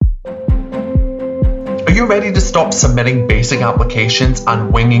you ready to stop submitting basic applications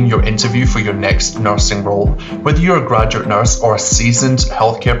and winging your interview for your next nursing role? Whether you're a graduate nurse or a seasoned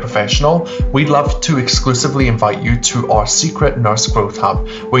healthcare professional, we'd love to exclusively invite you to our secret Nurse Growth Hub,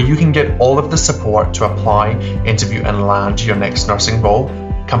 where you can get all of the support to apply, interview and land your next nursing role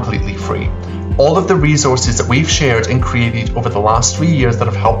completely free. All of the resources that we've shared and created over the last 3 years that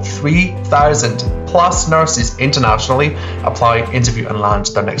have helped 3,000 plus nurses internationally apply, interview and land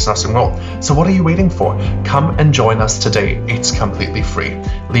their next nursing role. So what are you waiting for? Come and join us today. It's completely free.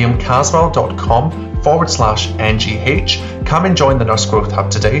 liamcaswell.com/NGH. Come and join the Nurse Growth Hub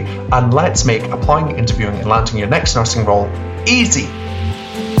today, and let's make applying, interviewing and landing your next nursing role easy.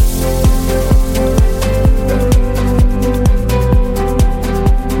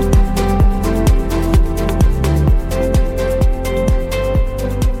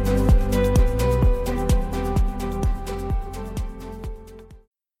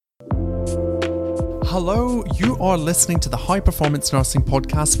 Hello, you are listening to the High Performance Nursing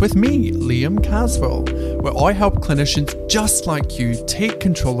Podcast with me, Liam Caswell, where I help clinicians just like you take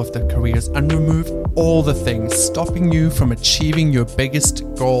control of their careers and remove all the things stopping you from achieving your biggest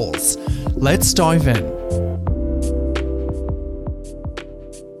goals. Let's dive in.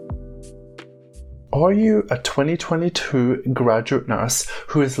 Are you a 2022 graduate nurse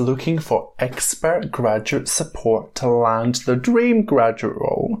who is looking for expert graduate support to land the dream graduate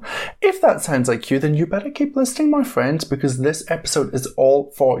role? If that sounds like you, then you better keep listening, my friend, because this episode is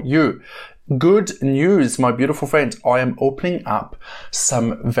all for you. Good news, my beautiful friend. I am opening up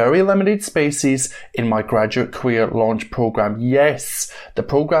some very limited spaces in my graduate career launch program. Yes, the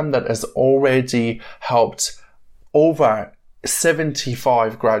program that has already helped over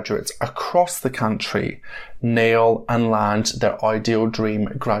 75 graduates across the country nail and land their ideal dream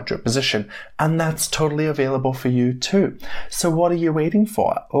graduate position. And that's totally available for you too. So what are you waiting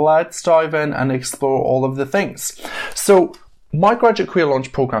for? Let's dive in and explore all of the things. So my graduate career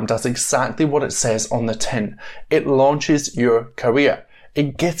launch program does exactly what it says on the tin. It launches your career.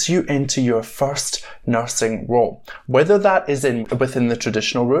 It gets you into your first nursing role, whether that is within the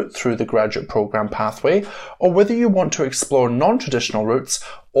traditional route through the graduate program pathway, or whether you want to explore non-traditional routes,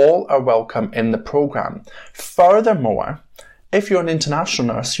 all are welcome in the program. Furthermore, if you're an international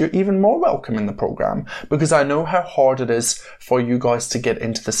nurse, you're even more welcome in the program, because I know how hard it is for you guys to get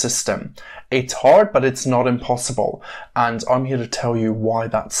into the system. It's hard, but it's not impossible, and I'm here to tell you why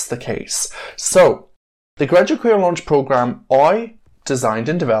that's the case. So, the Graduate Career Launch program, I designed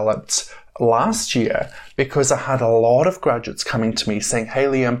and developed last year because I had a lot of graduates coming to me saying, "Hey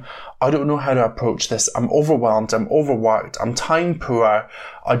Liam, I don't know how to approach this. I'm overwhelmed, I'm overworked, I'm time poor,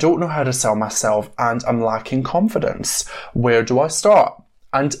 I don't know how to sell myself, and I'm lacking confidence. Where do I start?"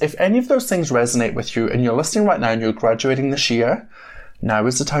 And if any of those things resonate with you and you're listening right now and you're graduating this year, now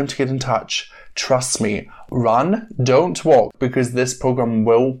is the time to get in touch. Trust me, run, don't walk, because this program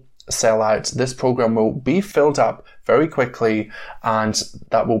will sell out. This program will be filled up very quickly, and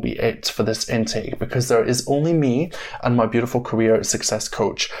that will be it for this intake, because there is only me and my beautiful career success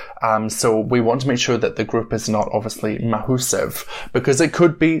coach. So we want to make sure that the group is not obviously massive, because it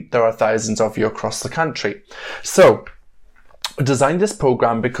could be there are thousands of you across the country. So I designed this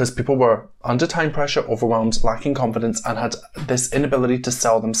program because people were under time pressure, overwhelmed, lacking confidence, and had this inability to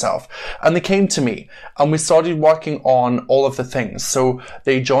sell themselves. And they came to me and we started working on all of the things. So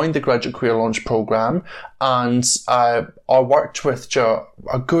they joined the Graduate Career Launch program, and I worked with a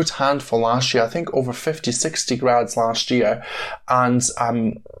good handful last year, I think over 50, 60 grads last year. And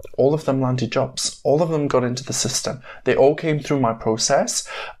all of them landed jobs. All of them got into the system. They all came through my process.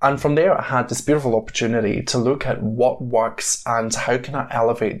 And from there, I had this beautiful opportunity to look at what works and how can I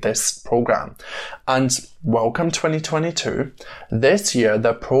elevate this program. And welcome 2022. This year,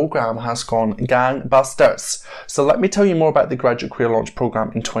 the program has gone gangbusters. So let me tell you more about the Graduate Career Launch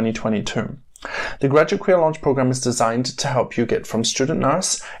program in 2022. The Graduate Career Launch program is designed to help you get from student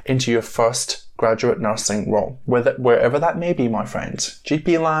nurse into your first graduate nursing role, wherever that may be, my friend.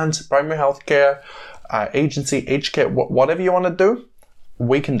 GP land, primary healthcare, agency, aged care, whatever you want to do,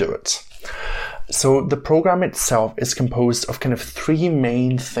 we can do it. So the program itself is composed of kind of three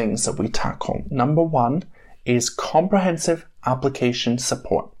main things that we tackle. Number one is comprehensive application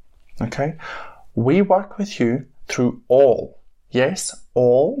support. Okay? We work with you through all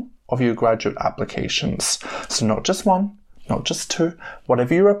of your graduate applications. So not just one, not just 2.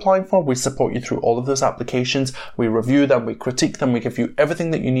 Whatever you're applying for, we support you through all of those applications. We review them, we critique them, we give you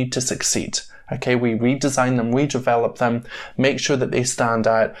everything that you need to succeed. Okay, we redesign them, redevelop them, make sure that they stand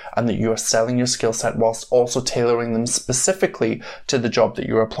out and that you are selling your skill set whilst also tailoring them specifically to the job that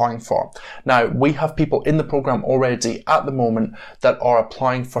you're applying for. Now, we have people in the program already at the moment that are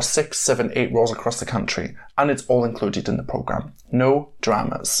applying for 6, 7, 8 roles across the country, and it's all included in the program. No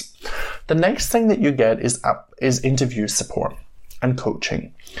dramas. The next thing that you get is interview support and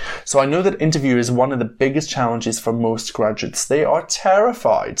coaching. So I know that interview is one of the biggest challenges for most graduates. They are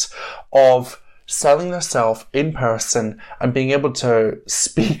terrified of selling themselves in person and being able to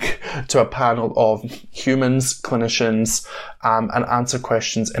speak to a panel of humans, clinicians, and answer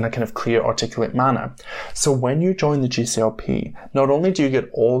questions in a kind of clear, articulate manner. So when you join the GCLP, not only do you get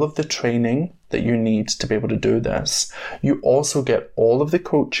all of the training that you need to be able to do this, you also get all of the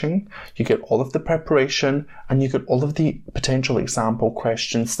coaching, you get all of the preparation, and you get all of the potential example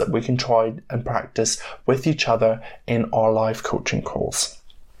questions that we can try and practice with each other in our live coaching calls.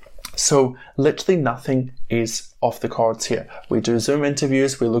 So literally nothing is off the cards here. We do Zoom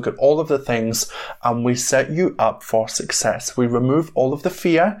interviews, we look at all of the things, and we set you up for success. We remove all of the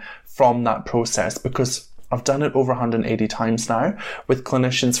fear from that process because I've done it over 180 times now with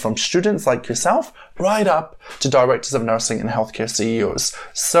clinicians from students like yourself right up to directors of nursing and healthcare CEOs.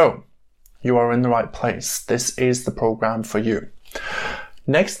 So you are in the right place. This is the program for you.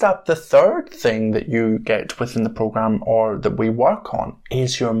 Next up, the third thing that you get within the program or that we work on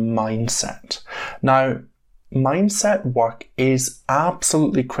is your mindset. Now, mindset work is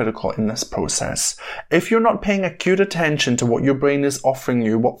absolutely critical in this process. If you're not paying acute attention to what your brain is offering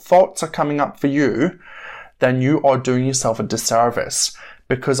you, what thoughts are coming up for you, then you are doing yourself a disservice.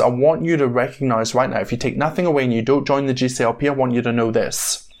 Because I want you to recognize right now, if you take nothing away and you don't join the GCLP, I want you to know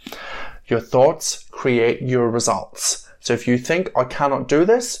this. Your thoughts create your results. So if you think, I cannot do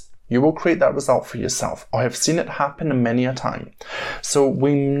this, you will create that result for yourself. I have seen it happen many a time. So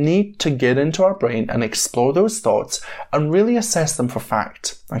we need to get into our brain and explore those thoughts and really assess them for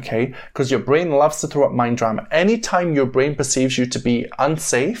fact, okay? Because your brain loves to throw up mind drama. Anytime your brain perceives you to be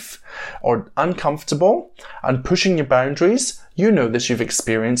unsafe or uncomfortable and pushing your boundaries, you know this, you've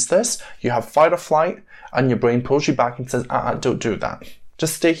experienced this, you have fight or flight, and your brain pulls you back and says, don't do that.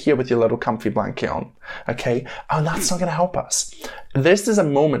 Just stay here with your little comfy blanket on, okay? And that's not going to help us. This is a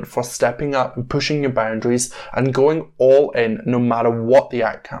moment for stepping up and pushing your boundaries and going all in no matter what the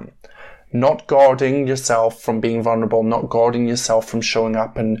outcome. Not guarding yourself from being vulnerable, not guarding yourself from showing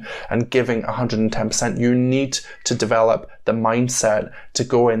up and giving 110%. You need to develop the mindset to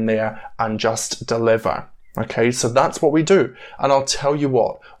go in there and just deliver. Okay, so that's what we do. And I'll tell you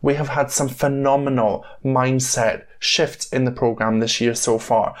what, we have had some phenomenal mindset shifts in the program this year so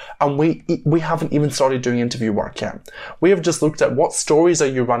far. And we haven't even started doing interview work yet. We have just looked at what stories are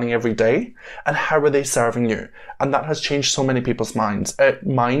you running every day and how are they serving you. And that has changed so many people's minds and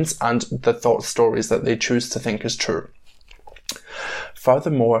the thought stories that they choose to think is true.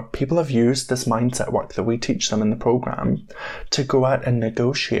 Furthermore, people have used this mindset work that we teach them in the program to go out and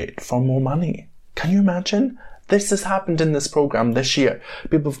negotiate for more money. Can you imagine? This has happened in this program this year.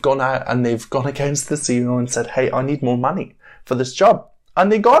 People have gone out and they've gone against the CEO and said, hey, I need more money for this job.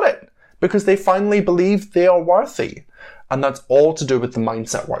 And they got it because they finally believe they are worthy. And that's all to do with the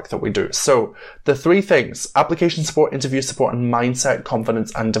mindset work that we do. So the 3 things, application support, interview support, and mindset,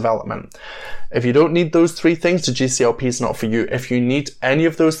 confidence, and development. If you don't need those 3 things, the GCLP is not for you. If you need any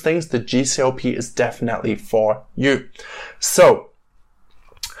of those things, the GCLP is definitely for you. So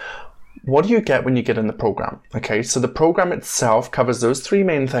what do you get when you get in the program? Okay, so the program itself covers those 3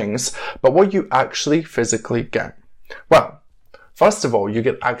 main things, but what you actually physically get? Well, first of all, you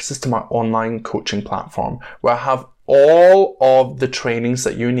get access to my online coaching platform where I have all of the trainings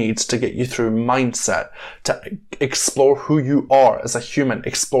that you need to get you through mindset, to explore who you are as a human,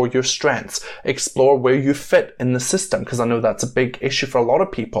 explore your strengths, explore where you fit in the system, because I know that's a big issue for a lot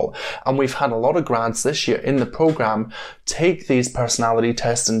of people. And we've had a lot of grads this year in the program take these personality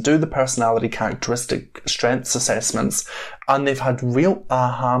tests and do the personality characteristic strengths assessments, and they've had real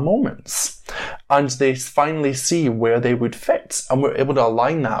aha moments. And they finally see where they would fit, and we're able to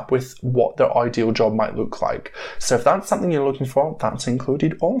align that with what their ideal job might look like. So if that's something you're looking for, that's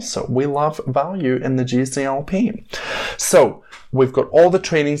included also. We love value in the GCLP. So we've got all the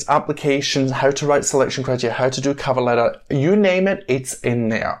trainings, applications, how to write selection criteria, how to do cover letter, you name it, it's in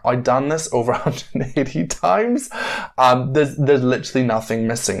there. I've done this over 180 times. There's literally nothing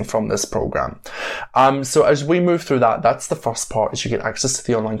missing from this program. So as we move through that, that's the first part, is you get access to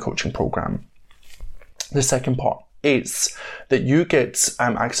the online coaching program. The second part is that you get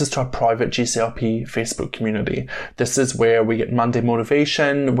access to our private GCLP Facebook community. This is where we get Monday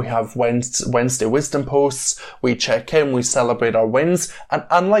motivation, we have Wednesday wisdom posts, we check in, we celebrate our wins, and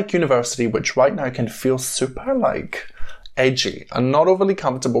unlike university, which right now can feel super edgy and not overly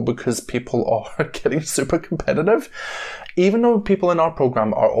comfortable because people are getting super competitive, even though people in our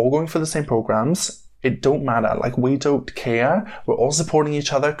program are all going for the same programs, it don't matter. We don't care. We're all supporting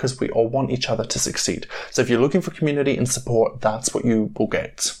each other because we all want each other to succeed. So if you're looking for community and support, that's what you will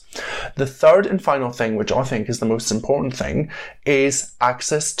get. The third and final thing, which I think is the most important thing, is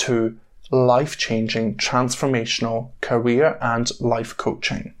access to life-changing, transformational career and life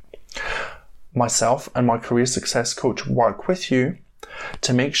coaching. Myself and my career success coach work with you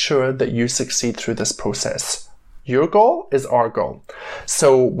to make sure that you succeed through this process. Your goal is our goal.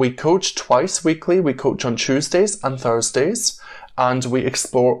 So we coach twice weekly. We coach on Tuesdays and Thursdays, and we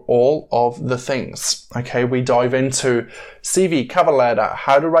explore all of the things. Okay, we dive into CV, cover letter,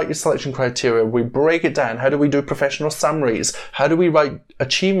 how to write your selection criteria. We break it down. How do we do professional summaries? How do we write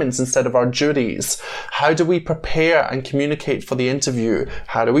achievements instead of our duties? How do we prepare and communicate for the interview?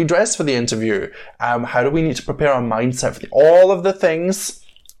 How do we dress for the interview? How do we need to prepare our mindset for all of the things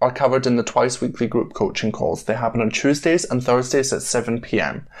are covered in the twice weekly group coaching calls. They happen on Tuesdays and Thursdays at 7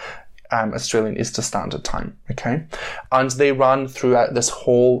 p.m. Australian Eastern Standard Time, okay? And they run throughout this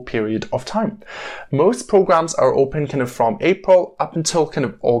whole period of time. Most programs are open from April up until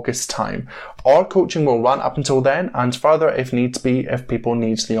August time. Our coaching will run up until then and further if needs be, if people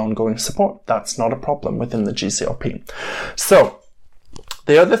need the ongoing support. That's not a problem within the GCLP. So,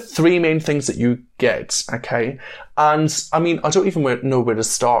 they are the three main things that you get, okay? And I don't even know where to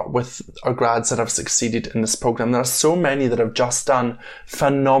start with our grads that have succeeded in this program. There are so many that have just done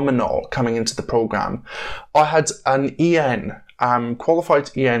phenomenal coming into the program. I had an EN,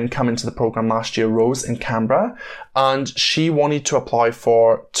 qualified EN come into the program last year, Rose in Canberra, and she wanted to apply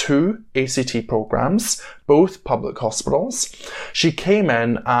for 2 ACT programs, both public hospitals. She came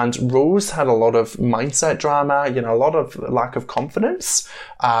in and Rose had a lot of mindset drama, a lot of lack of confidence,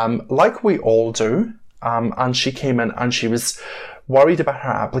 like we all do. And she came in and she was worried about her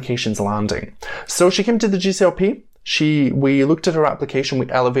applications landing. So she came to the GCLP. We looked at her application, we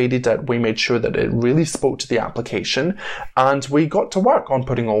elevated it, we made sure that it really spoke to the application, and we got to work on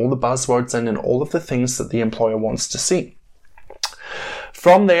putting all the buzzwords in and all of the things that the employer wants to see.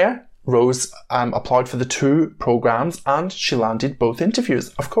 From there, Rose applied for the 2 programs and she landed both interviews.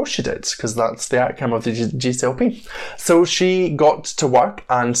 Of course she did, because that's the outcome of the GCLP. So she got to work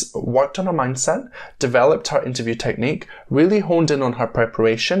and worked on her mindset, developed her interview technique, really honed in on her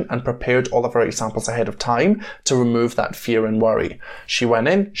preparation and prepared all of her examples ahead of time to remove that fear and worry. She went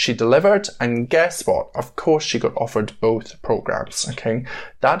in, she delivered, and guess what? Of course she got offered both programs, okay?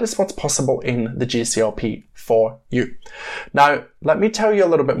 That is what's possible in the GCLP for you. Now, let me tell you a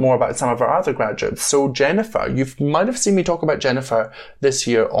little bit more about some of our other graduates. So Jennifer, you might have seen me talk about Jennifer this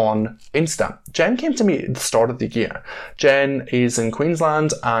year on Insta. Jen came to me at the start of the year. Jen is in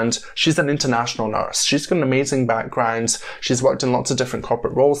Queensland and she's an international nurse. She's got an amazing background. She's worked in lots of different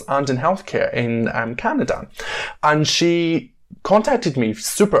corporate roles and in healthcare in Canada. And she contacted me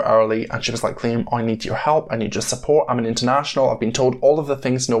super early and she was like, Liam, I need your help. I need your support. I'm an international. I've been told all of the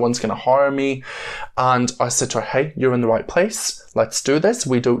things. No one's going to hire me. And I said to her, hey, you're in the right place. Let's do this.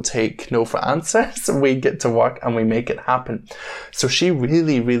 We don't take no for answers. We get to work and we make it happen. So she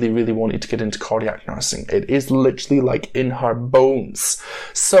really, really, really wanted to get into cardiac nursing. It is literally in her bones.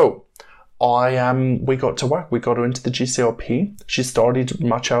 So we got to work. We got her into the GCLP. She started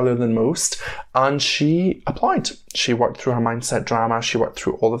much earlier than most and she applied. She worked through her mindset drama. She worked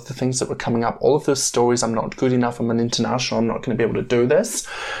through all of the things that were coming up, all of those stories. I'm not good enough. I'm an international. I'm not going to be able to do this.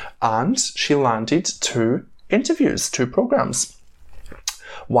 And she landed 2 interviews, 2 programs.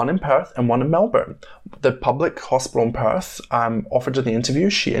 One in Perth and one in Melbourne. The public hospital in Perth offered her the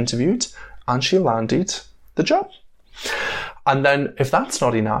interview. She interviewed and she landed the job. And then, if that's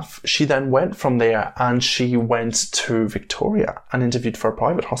not enough, she then went from there and she went to Victoria and interviewed for a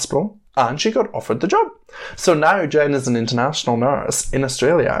private hospital and she got offered the job. So now Jen is an international nurse in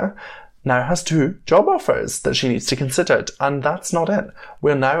Australia, now has 2 job offers that she needs to consider. And that's not it.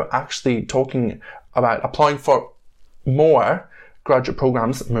 We're now actually talking about applying for more graduate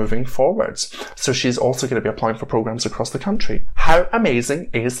programs moving forwards. So she's also going to be applying for programs across the country. How amazing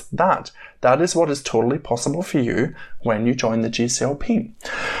is that? That is what is totally possible for you when you join the GCLP.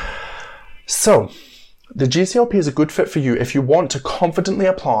 So the GCLP is a good fit for you if you want to confidently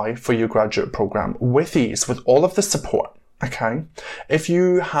apply for your graduate program with ease, with all of the support. Okay, if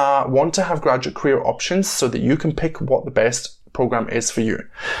you want to have graduate career options so that you can pick what the best program is for you.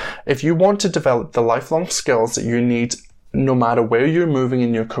 If you want to develop the lifelong skills that you need no matter where you're moving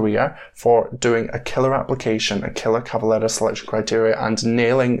in your career for doing a killer application, a killer cover letter selection criteria, and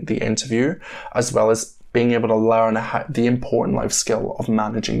nailing the interview, as well as being able to learn the important life skill of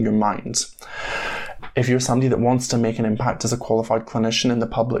managing your mind. If you're somebody that wants to make an impact as a qualified clinician in the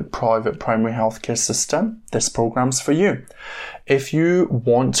public, private, primary healthcare system, this program's for you. If you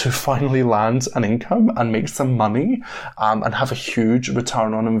want to finally land an income and make some money and have a huge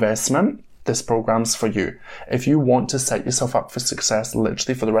return on investment, this program's for you. If you want to set yourself up for success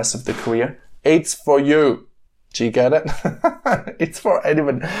literally for the rest of the career, it's for you. Do you get it? It's for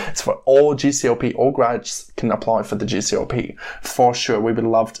anyone. It's for all GCLP. All grads can apply for the GCLP. For sure, we would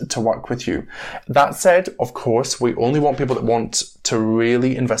love to work with you. That said, of course, we only want people that want to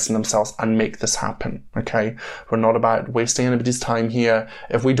really invest in themselves and make this happen, okay? We're not about wasting anybody's time here.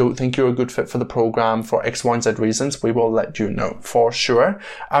 If we don't think you're a good fit for the program for X, Y, and Z reasons, we will let you know, for sure.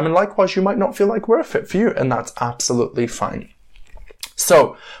 And likewise, you might not feel like we're a fit for you, and that's absolutely fine.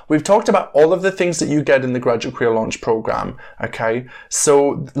 So we've talked about all of the things that you get in the Graduate Career Launch program, okay?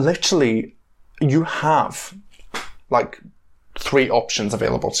 So literally you have like 3 options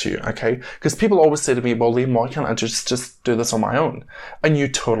available to you, okay? Because people always say to me, well, Liam, why can't I just do this on my own? And you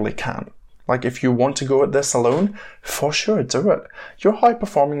totally can. Like if you want to go at this alone, for sure, do it. You're a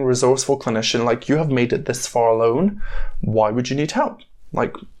high-performing, resourceful clinician, like you have made it this far alone. Why would you need help?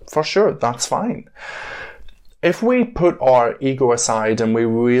 Like for sure, that's fine. If we put our ego aside and we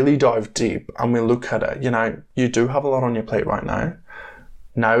really dive deep and we look at it, you do have a lot on your plate right now.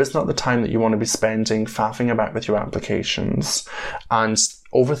 Now is not the time that you want to be spending faffing about with your applications and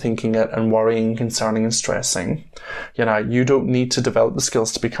overthinking it and worrying, concerning and stressing. You don't need to develop the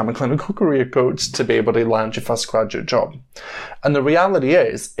skills to become a clinical career coach to be able to land your first graduate job. And the reality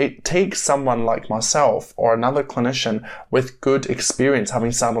is, it takes someone like myself or another clinician with good experience,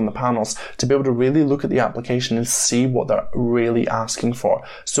 having sat on the panels, to be able to really look at the application and see what they're really asking for.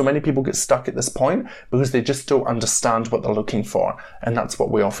 So many people get stuck at this point because they just don't understand what they're looking for. And that's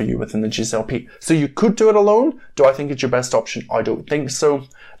what we offer you within the GCLP. So you could do it alone. Do I think it's your best option? I don't think so,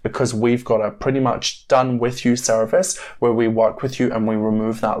 because we've got a pretty much done with you service where we work with you and we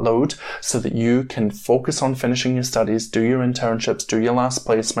remove that load so that you can focus on finishing your studies, do your internships, do your last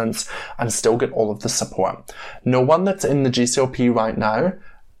placements, and still get all of the support. No one that's in the GCLP right now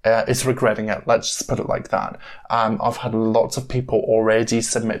is regretting it. Let's just put it like that. I've had lots of people already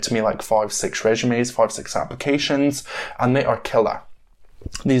submit to me like 5-6 resumes, 5-6 applications, and they are killer.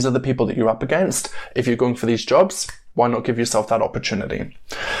 These are the people that you're up against. If you're going for these jobs, why not give yourself that opportunity?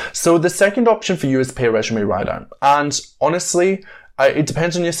 So the second option for you is pay a resume writer. And honestly, it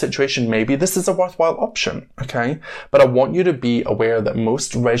depends on your situation. Maybe this is a worthwhile option, okay? But I want you to be aware that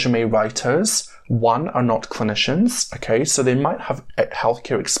most resume writers, one, are not clinicians, okay? So they might have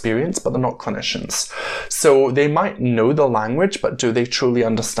healthcare experience, but they're not clinicians. So they might know the language, but do they truly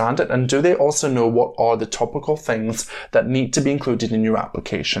understand it? And do they also know what are the topical things that need to be included in your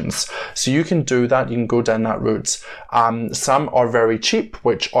applications? So you can do that. You can go down that route. Some are very cheap,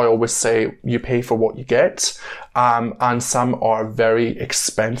 which I always say you pay for what you get. And some are very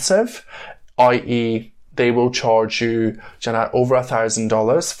expensive, i.e., they will charge you over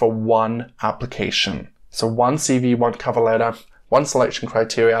 $1,000 for one application. So one CV, one cover letter, one selection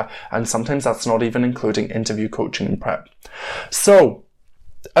criteria, and sometimes that's not even including interview coaching and prep. So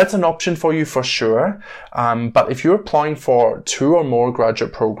it's an option for you for sure. But if you're applying for 2 or more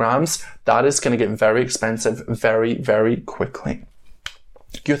graduate programs, that is going to get very expensive very, very quickly.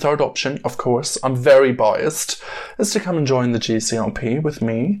 Your third option, of course, I'm very biased, is to come and join the GCLP with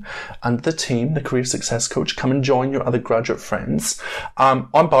me and the team, the Career Success Coach. Come and join your other graduate friends. I'm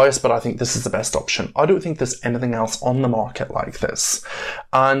biased, but I think this is the best option. I don't think there's anything else on the market like this.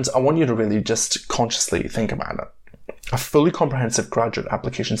 And I want you to really just consciously think about it. A fully comprehensive graduate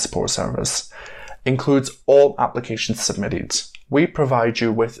application support service includes all applications submitted. We provide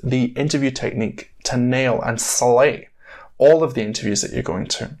you with the interview technique to nail and slay all of the interviews that you're going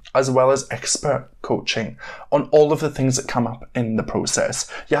to, as well as expert coaching on all of the things that come up in the process.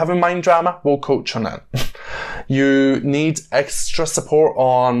 You have a mind drama, we'll coach on it. You need extra support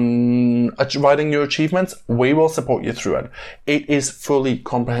on writing your achievements, we will support you through it. It is fully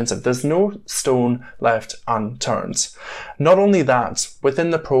comprehensive. There's no stone left unturned. Not only that, within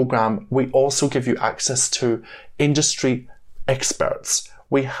the program, we also give you access to industry experts.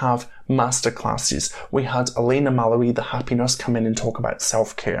 We have masterclasses. We had Elena Mallory, the happy nurse, come in and talk about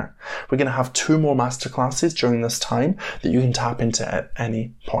self-care. We're going to have 2 more masterclasses during this time that you can tap into at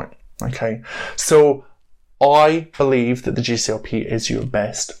any point. Okay. So I believe that the GCLP is your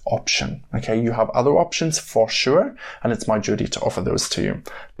best option. Okay, you have other options for sure, and it's my duty to offer those to you.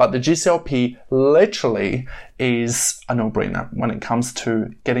 But the GCLP literally is a no-brainer when it comes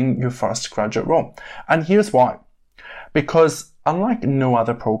to getting your first graduate role. And here's why. Because unlike no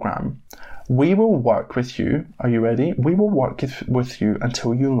other program, we will work with you. Are you ready? We will work with you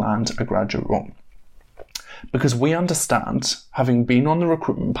until you land a graduate role. Because we understand, having been on the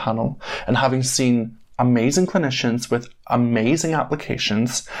recruitment panel and having seen amazing clinicians with amazing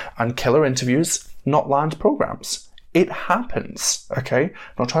applications and killer interviews not land programs. It happens, okay? I'm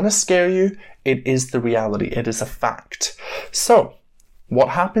not trying to scare you. It is the reality. It is a fact. So, what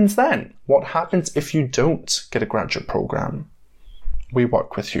happens then? What happens if you don't get a graduate program? We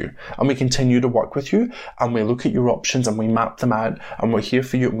work with you and we continue to work with you, and we look at your options and we map them out, and we're here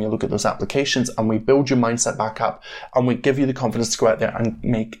for you, and we look at those applications and we build your mindset back up, and we give you the confidence to go out there and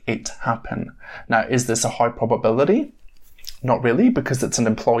make it happen. Now, is this a high probability? Not really, because it's an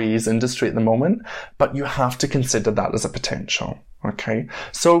employee's industry at the moment, but you have to consider that as a potential. Okay.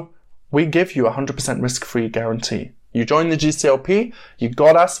 So we give you 100% risk-free guarantee. You join the GCLP, you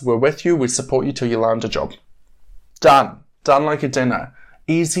got us, we're with you, we support you till you land a job. Done like a dinner.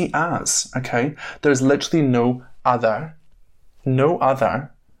 Easy as, okay? There's literally no other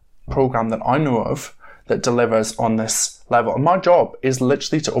program that I know of that delivers on this level. And my job is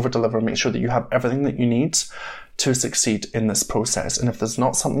literally to over-deliver and make sure that you have everything that you need to succeed in this process. And if there's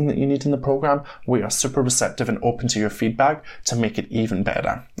not something that you need in the program, we are super receptive and open to your feedback to make it even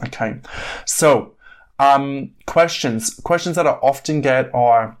better, okay? So, questions that I often get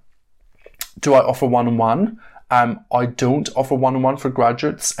are, do I offer one-on-one? I don't offer one-on-one for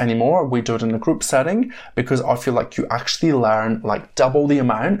graduates anymore. We do it in a group setting because I feel like you actually learn like double the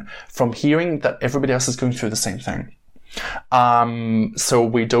amount from hearing that everybody else is going through the same thing. So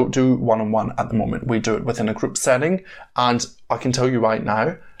we don't do one-on-one at the moment. We do it within a group setting, and I can tell you right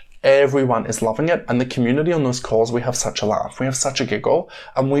now, everyone is loving it, and the community on those calls, we have such a laugh, we have such a giggle,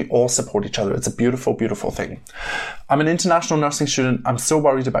 and we all support each other. It's a beautiful, beautiful thing. I'm an international nursing student. I'm so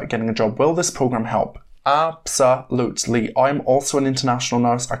worried about getting a job. Will this program help? Absolutely. I'm also an international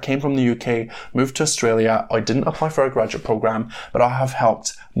nurse. I came from the UK, moved to Australia. I didn't apply for a graduate program, but I have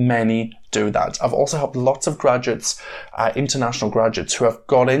helped many do that. I've also helped lots of graduates, international graduates who have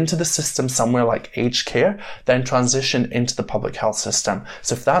got into the system somewhere like aged care, then transition into the public health system.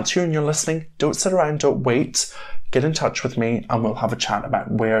 So if that's you and you're listening, don't sit around, don't wait. Get in touch with me and we'll have a chat about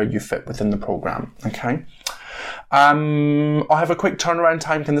where you fit within the program. Okay. I have a quick turnaround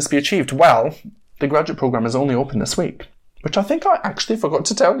time. Can this be achieved? Well, the graduate program is only open this week, which I think I actually forgot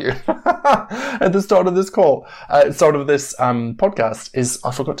to tell you at the start of this call, start of this podcast, is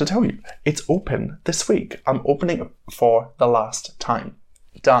I forgot to tell you. It's open this week. I'm opening it for the last time.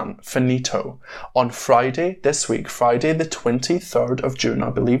 Done. Finito. On Friday this week, Friday the 23rd of June,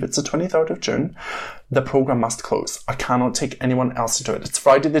 I believe it's the 23rd of June, the program must close. I cannot take anyone else to do it. It's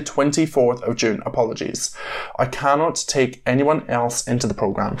Friday the 24th of June. Apologies. I cannot take anyone else into the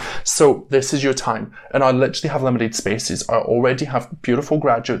program. So this is your time. And I literally have limited spaces. I already have beautiful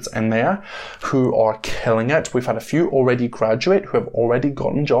graduates in there who are killing it. We've had a few already graduate who have already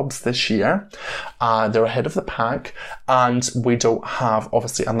gotten jobs this year. They're ahead of the pack, and we don't have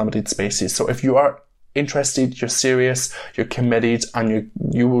obviously unlimited spaces. So if you are interested, you're serious, you're committed, and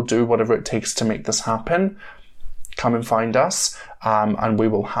you will do whatever it takes to make this happen, come and find us, and we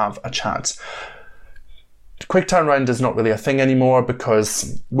will have a chat. Quick turnaround is not really a thing anymore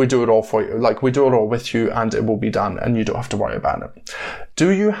because we do it all for you. Like, we do it all with you and it will be done and you don't have to worry about it.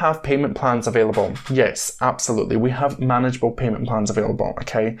 Do you have payment plans available? Yes, absolutely. We have manageable payment plans available,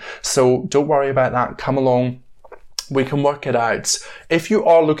 okay? So don't worry about that. Come along. We can work it out. If you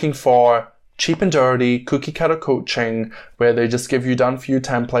are looking for cheap and dirty cookie cutter coaching where they just give you done for you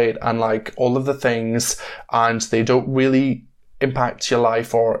template and like all of the things, and they don't really impact your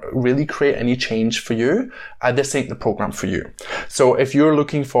life or really create any change for you, this ain't the program for you. So if you're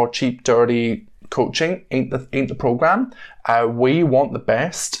looking for cheap, dirty coaching, ain't the program. We want the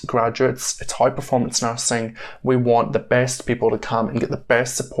best graduates. It's high performance nursing. We want the best people to come and get the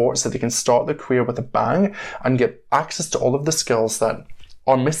best support so they can start their career with a bang and get access to all of the skills that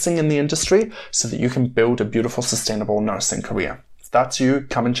are missing in the industry so that you can build a beautiful, sustainable nursing career. If that's you,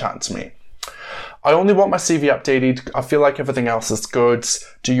 come and chat to me. I only want my CV updated. I feel like everything else is good.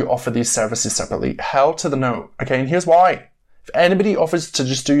 Do you offer these services separately? Hell to the no. Okay, and here's why. If anybody offers to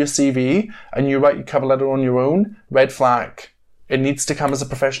just do your CV and you write your cover letter on your own, red flag. It needs to come as a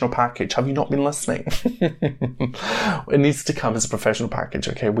professional package. Have you not been listening? It needs to come as a professional package,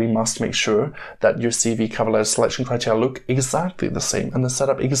 okay? We must make sure that your CV, cover letter, selection criteria look exactly the same and the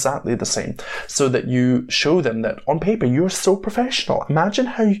setup exactly the same, so that you show them that on paper you're so professional. Imagine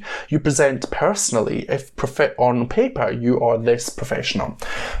how you present personally if on paper you are this professional.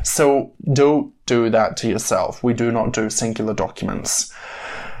 So don't do that to yourself. We do not do singular documents.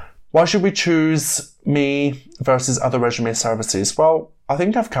 Why should we choose me versus other resume services? Well, I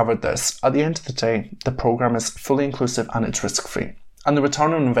think I've covered this. At the end of the day, the program is fully inclusive and it's risk-free. And the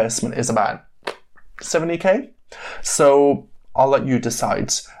return on investment is about 70k. So I'll let you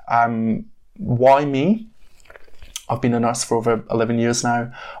decide. Why me? I've been a nurse for over 11 years now.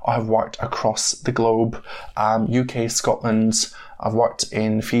 I have worked across the globe, UK, Scotland. I've worked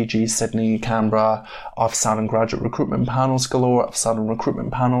in Fiji, Sydney, Canberra. I've sat on graduate recruitment panels galore. I've sat on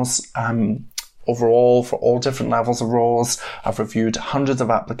recruitment panels overall for all different levels of roles. I've reviewed hundreds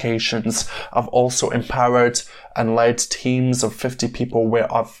of applications. I've also empowered and led teams of 50 people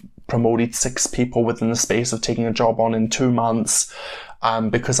where I've promoted 6 people within the space of taking a job on in 2 months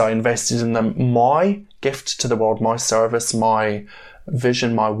because I invested in them. My gift to the world, my service, my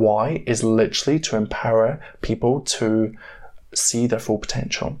vision, my why is literally to empower people to see their full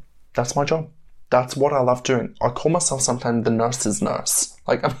potential. That's my job. That's what I love doing. I call myself sometimes the nurse's nurse.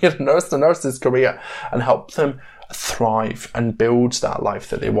 Like, I'm here to nurse the nurse's career and help them thrive and build that life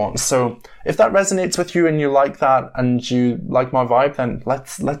that they want. So if that resonates with you and you like that and you like my vibe, then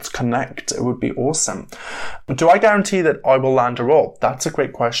let's connect. It would be awesome. Do I guarantee that I will land a role? That's a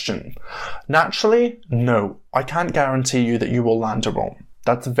great question. Naturally, no. I can't guarantee you that you will land a role.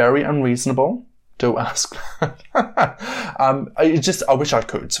 That's very unreasonable. Don't ask. I wish I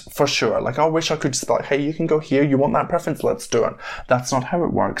could, for sure. Like, I wish I could just be like, hey, you can go here. You want that preference? Let's do it. That's not how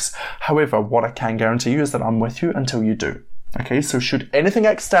it works. However, what I can guarantee you is that I'm with you until you do. Okay, so should anything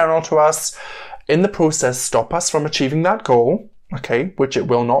external to us in the process stop us from achieving that goal, okay, which it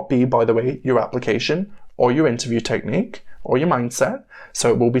will not be, by the way, your application or your interview technique or your mindset, so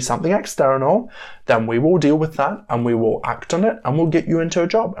it will be something external, then we will deal with that and we will act on it and we'll get you into a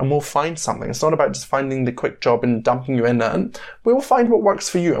job and we'll find something. It's not about just finding the quick job and dumping you in it. We will find what works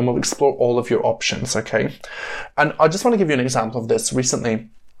for you and we'll explore all of your options, okay? And I just want to give you an example of this. Recently,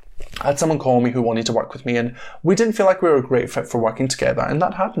 I had someone call me who wanted to work with me and we didn't feel like we were a great fit for working together, and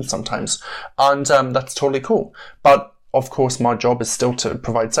that happens sometimes. And that's totally cool. But of course, my job is still to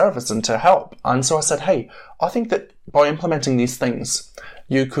provide service and to help. And so I said, hey, I think that by implementing these things,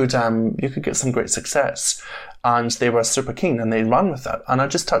 you could get some great success. And they were super keen and they ran with it. And I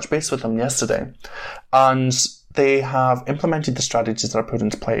just touched base with them yesterday. And they have implemented the strategies that I put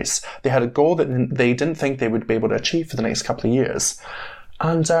into place. They had a goal that they didn't think they would be able to achieve for the next couple of years.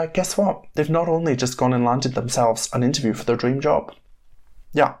 And guess what? They've not only just gone and landed themselves an interview for their dream job.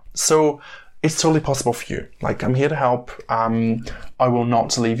 Yeah, so it's totally possible for you. Like, I'm here to help. I will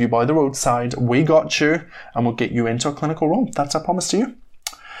not leave you by the roadside. We got you, and we'll get you into a clinical role. That's our promise to you.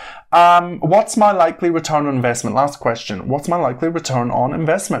 What's my likely return on investment? Last question. What's my likely return on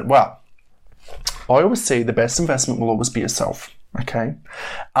investment? Well, I always say the best investment will always be yourself. Okay?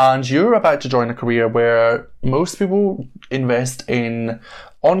 And you're about to join a career where most people invest in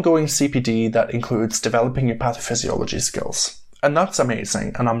ongoing CPD that includes developing your pathophysiology skills. And that's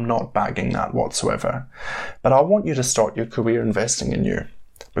amazing, and I'm not bagging that whatsoever. But I want you to start your career investing in you.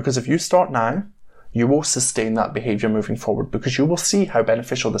 Because if you start now, you will sustain that behavior moving forward, because you will see how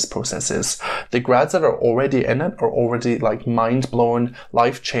beneficial this process is. The grads that are already in it are already like mind-blown,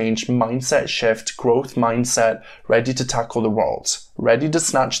 life change, mindset shift, growth mindset, ready to tackle the world, ready to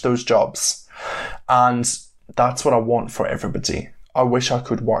snatch those jobs. And that's what I want for everybody. I wish I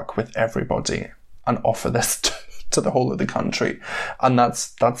could work with everybody and offer this to the whole of the country. And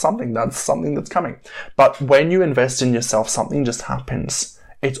that's something that's coming. But when you invest in yourself, something just happens.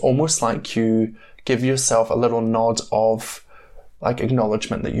 It's almost like you give yourself a little nod of like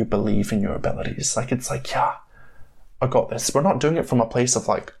acknowledgement that you believe in your abilities. Like, it's like, yeah, I got this. We're not doing it from a place of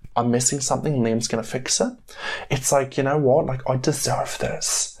like, I'm missing something, Liam's gonna fix it. It's like, you know what? Like, I deserve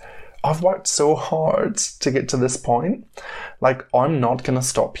this. I've worked so hard to get to this point. Like, I'm not going to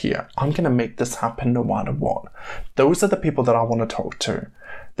stop here. I'm going to make this happen no matter what. Those are the people that I want to talk to.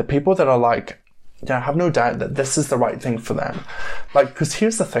 The people that are like, yeah, I have no doubt that this is the right thing for them. Like, because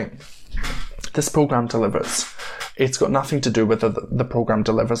here's the thing. This program delivers. It's got nothing to do with whether the program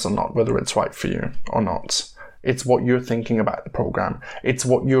delivers or not, whether it's right for you or not. It's what you're thinking about the program. It's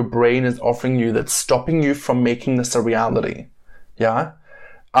what your brain is offering you that's stopping you from making this a reality. Yeah?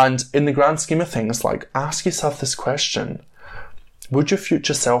 And in the grand scheme of things, like, ask yourself this question. Would your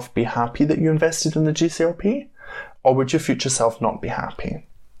future self be happy that you invested in the GCLP? or would your future self not be happy?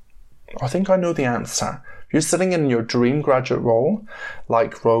 I think I know the answer. You're sitting in your dream graduate role,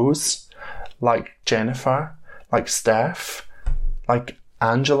 like Rose, like Jennifer, like Steph, like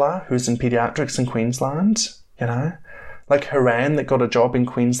Angela, who's in paediatrics in Queensland, you know, like Haren that got a job in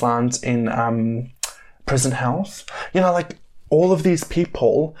Queensland in prison health. You know, like all of these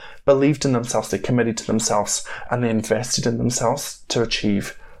people believed in themselves, they committed to themselves, and they invested in themselves to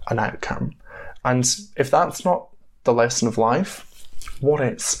achieve an outcome. And if that's not the lesson of life, what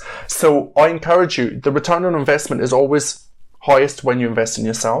is? So I encourage you, the return on investment is always highest when you invest in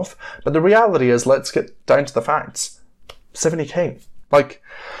yourself. But the reality is, let's get down to the facts. 70k. Like,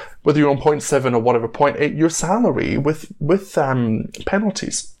 whether you're on 0.7 or whatever, 0.8, your salary with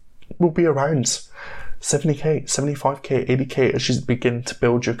penalties will be around 70k, 75k, 80k as you begin to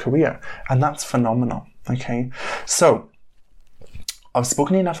build your career. And that's phenomenal. Okay. So I've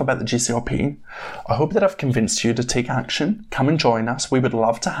spoken enough about the GCRP. I hope that I've convinced you to take action. Come and join us. We would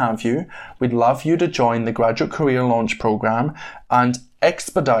love to have you. We'd love you to join the Graduate Career Launch Programme and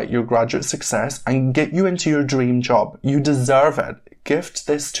expedite your graduate success and get you into your dream job. You deserve it. Gift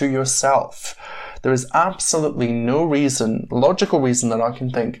this to yourself. There is absolutely no reason, logical reason that I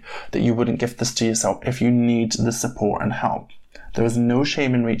can think that you wouldn't gift this to yourself if you need the support and help. There is no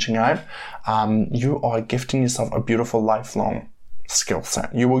shame in reaching out. You are gifting yourself a beautiful lifelong skill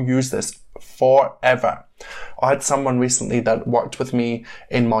set. You will use this forever. I had someone recently that worked with me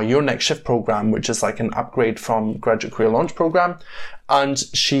in my Your Next Shift program, which is like an upgrade from Graduate Career Launch program. And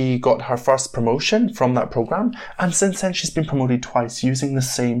she got her first promotion from that program. And since then, she's been promoted twice using the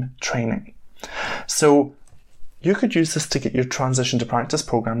same training. So you could use this to get your transition to practice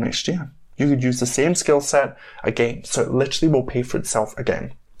program next year. You could use the same skill set again. So it literally will pay for itself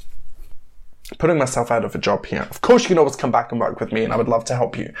again. Putting myself out of a job here. Of course, you can always come back and work with me and I would love to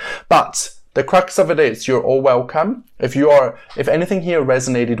help you. But the crux of it is you're all welcome. If anything here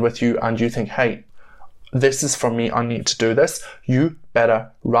resonated with you and you think, hey, this is for me, I need to do this, you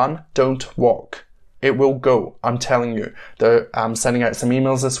better run, don't walk. It will go. I'm telling you. I'm sending out some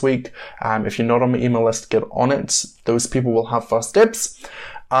emails this week. If you're not on my email list, get on it. Those people will have first dibs.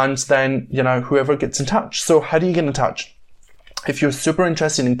 And then, whoever gets in touch. So how do you get in touch? If you're super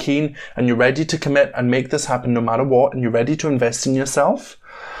interested and keen and you're ready to commit and make this happen no matter what, and you're ready to invest in yourself,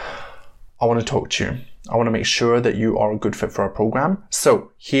 I want to talk to you. I want to make sure that you are a good fit for our program.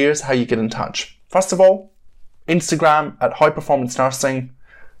 So here's how you get in touch. First of all, Instagram at High Performance Nursing.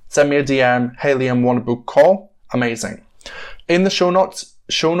 Send me a DM. Hey Liam, want to book a call? Amazing. In the show notes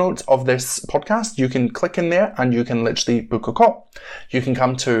of this podcast, you can click in there and you can literally book a call. You can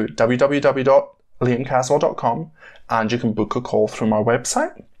come to www.liamcaswell.com and you can book a call through my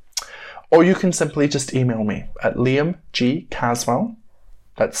website. Or you can simply just email me at liamgcaswell,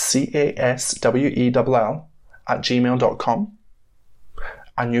 that's CASWELL, @gmail.com.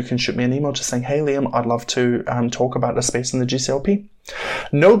 And you can shoot me an email just saying, hey Liam, I'd love to talk about a space in the GCLP.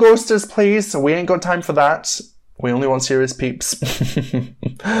 No ghosters, please. We ain't got time for that. We only want serious peeps.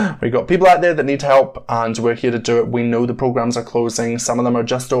 We've got people out there that need help and we're here to do it. We know the programs are closing. Some of them are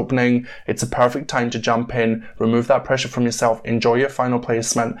just opening. It's a perfect time to jump in, remove that pressure from yourself, enjoy your final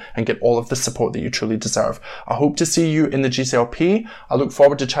placement and get all of the support that you truly deserve. I hope to see you in the GCLP. I look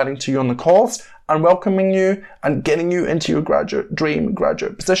forward to chatting to you on the calls and welcoming you and getting you into your dream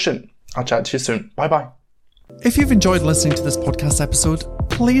graduate position. I'll chat to you soon. Bye-bye. If you've enjoyed listening to this podcast episode,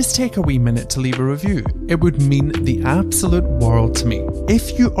 please take a wee minute to leave a review. It would mean the absolute world to me.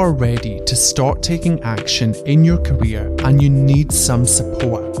 If you are ready to start taking action in your career and you need some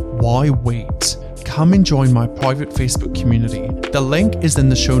support, why wait? Come and join my private Facebook community. The link is in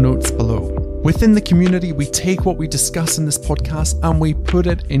the show notes below. Within the community, we take what we discuss in this podcast and we put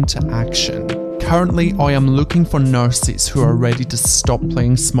it into action. Currently, I am looking for nurses who are ready to stop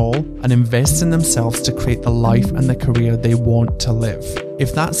playing small and invest in themselves to create the life and the career they want to live.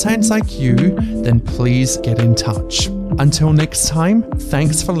 If that sounds like you, then please get in touch. Until next time,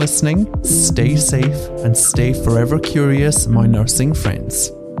 thanks for listening, stay safe, and stay forever curious, my nursing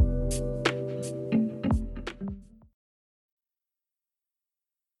friends.